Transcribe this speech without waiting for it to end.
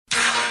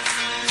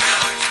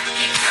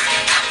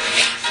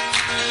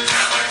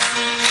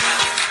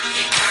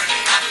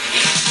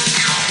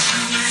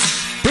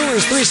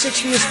Brewers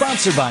 360 is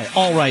sponsored by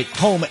All Right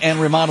Home and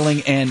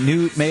Remodeling and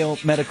New Mayo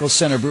Medical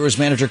Center. Brewers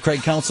manager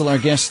Craig Counsell, our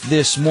guest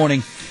this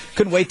morning.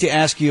 Couldn't wait to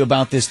ask you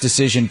about this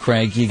decision,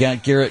 Craig. You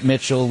got Garrett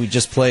Mitchell. We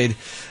just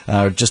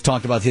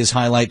talked about his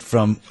highlight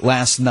from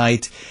last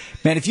night.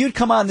 Man, if you'd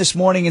come on this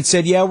morning and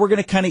said, yeah, we're going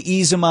to kind of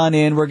ease him on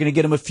in, we're going to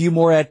get him a few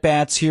more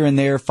at-bats here and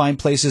there, find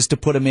places to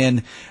put him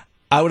in,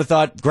 I would have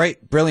thought,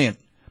 great, brilliant.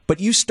 But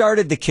you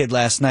started the kid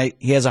last night.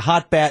 He has a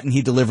hot bat, and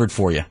he delivered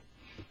for you.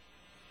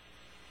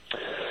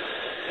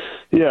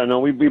 Yeah, no,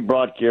 we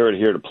brought Garrett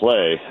here to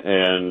play,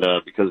 and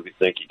because we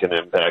think he can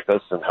impact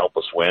us and help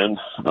us win,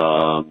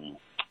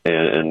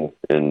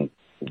 and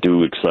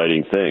do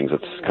exciting things.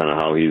 That's kind of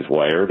how he's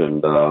wired,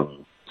 and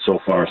so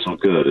far so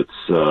good. It's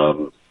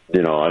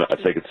I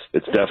think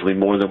it's definitely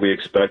more than we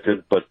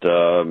expected, but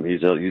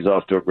he's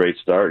off to a great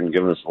start and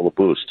giving us a little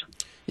boost.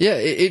 Yeah,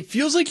 it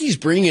feels like he's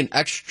bringing an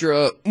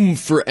extra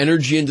oomph or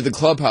energy into the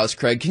clubhouse,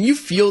 Craig. Can you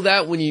feel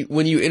that when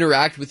you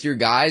interact with your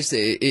guys?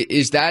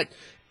 Is that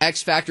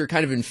X factor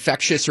kind of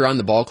infectious around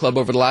the ball club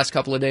over the last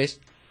couple of days?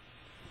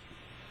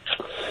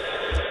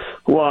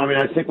 Well, I mean,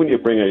 I think when you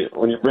bring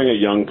a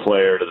young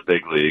player to the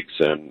big leagues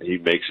and he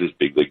makes his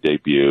big league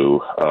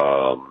debut,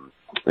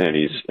 and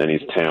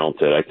he's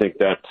talented, I think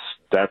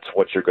that's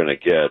what you're going to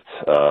get.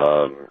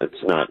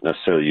 It's not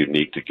necessarily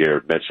unique to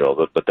Garrett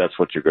Mitchell, but that's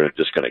what you're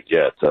just going to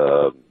get.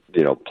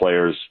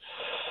 Players.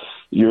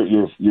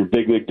 Your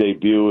big league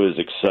debut is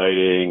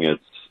exciting.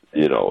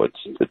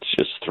 It's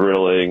just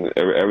thrilling.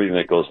 Everything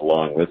that goes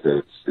along with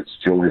it, it's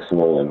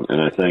joyful,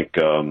 and I think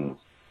so.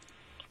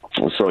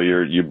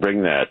 You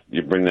bring that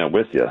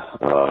with you,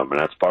 and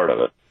that's part of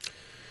it.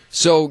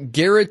 So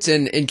Garrett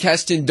and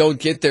Keston don't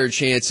get their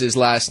chances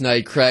last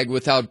night, Craig,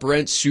 without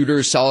Brent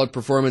Suter's solid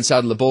performance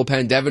out of the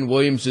bullpen, Devin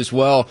Williams as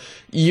well.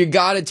 You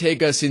got to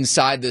take us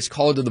inside this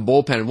call to the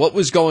bullpen. What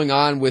was going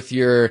on with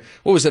a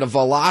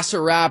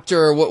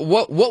Velociraptor?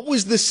 What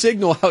was the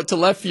signal out to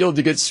left field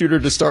to get Suter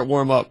to start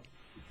warm up?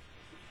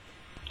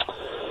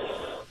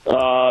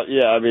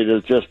 Yeah, I mean,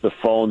 it's just the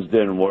phones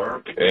didn't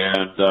work,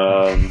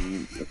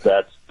 and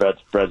that's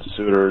Brett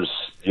Suter's.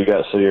 You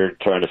got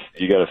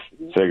to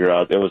figure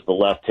out. It was the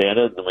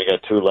left-handed, and we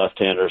got two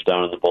left-handers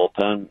down in the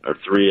bullpen, or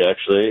three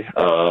actually,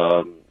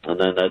 and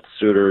then that's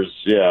Suter's.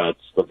 Yeah,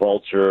 it's the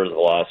Vulture, the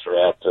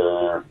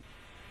Velociraptor.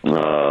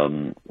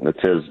 It's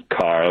his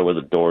car where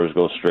the doors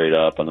go straight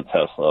up on the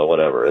Tesla,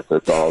 whatever.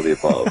 It's all the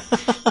above.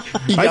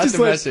 You got the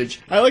message.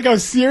 I like how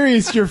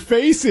serious your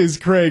face is,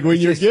 Craig, when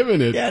you're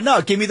giving it. Yeah,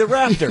 no, give me the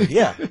Raptor.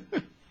 Yeah.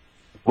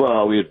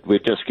 Well,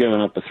 we'd just given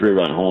up a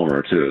 3-run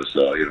homer too,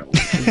 so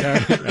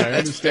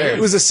That's fair. It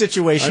was a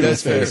situation.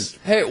 That's fair.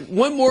 Hey,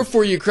 one more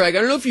for you, Craig. I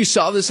don't know if you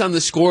saw this on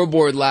the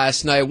scoreboard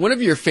last night. One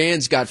of your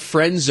fans got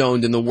friend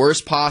zoned in the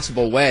worst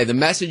possible way. The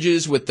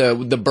messages with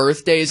the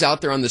birthdays out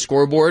there on the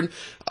scoreboard.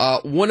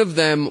 One of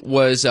them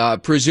was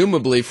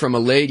presumably from a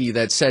lady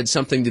that said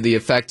something to the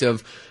effect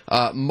of,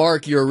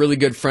 "Mark, you're a really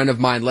good friend of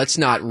mine. Let's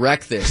not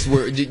wreck this."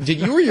 Did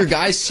you or your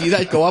guys see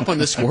that go up on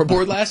the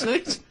scoreboard last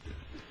night?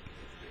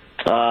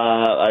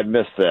 I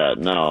missed that.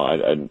 No,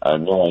 I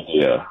no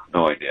idea.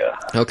 No idea.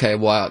 Okay,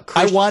 well,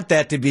 I want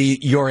that to be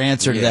your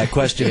answer to that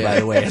question, by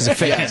the way, as a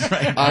fan. Yeah.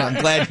 Right? I'm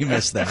glad you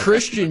missed that.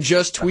 Christian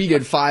just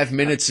tweeted 5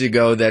 minutes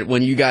ago that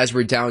when you guys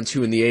were down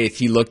 2 in the 8th,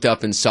 he looked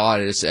up and saw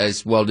it,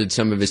 as well did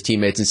some of his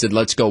teammates, and said,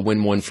 "Let's go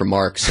win one for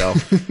Mark." So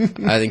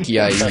I think,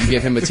 you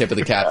give him a tip of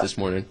the cap this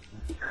morning.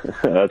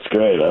 That's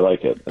great. I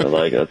like it.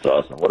 That's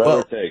awesome. Whatever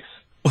it takes.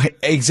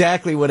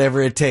 Exactly,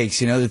 whatever it takes.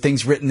 The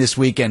things written this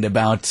weekend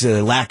about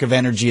lack of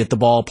energy at the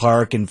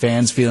ballpark and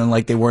fans feeling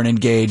like they weren't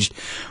engaged.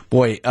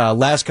 Boy,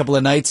 last couple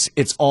of nights,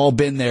 it's all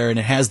been there, and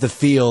it has the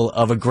feel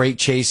of a great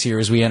chase here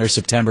as we enter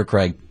September,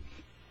 Craig.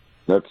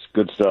 That's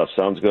good stuff.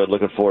 Sounds good.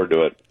 Looking forward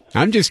to it.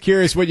 I'm just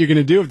curious what you're going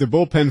to do if the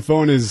bullpen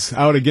phone is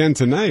out again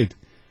tonight.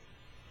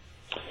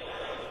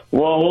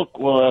 Well,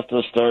 we'll have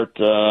to start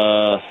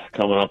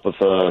coming up with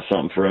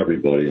something for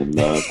everybody. And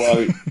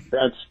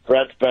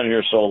Brett's been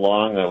here so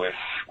long that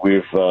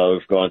we've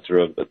gone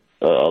through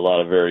a lot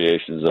of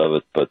variations of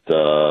it. But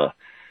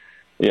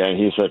and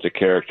he's such a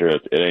character.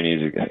 It ain't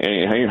easy.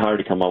 It ain't hard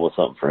to come up with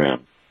something for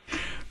him.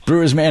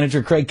 Brewers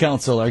manager Craig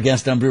Counsell, our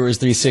guest on Brewers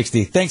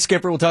 360. Thanks,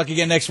 Skipper. We'll talk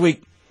again next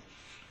week.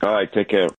 All right, take care.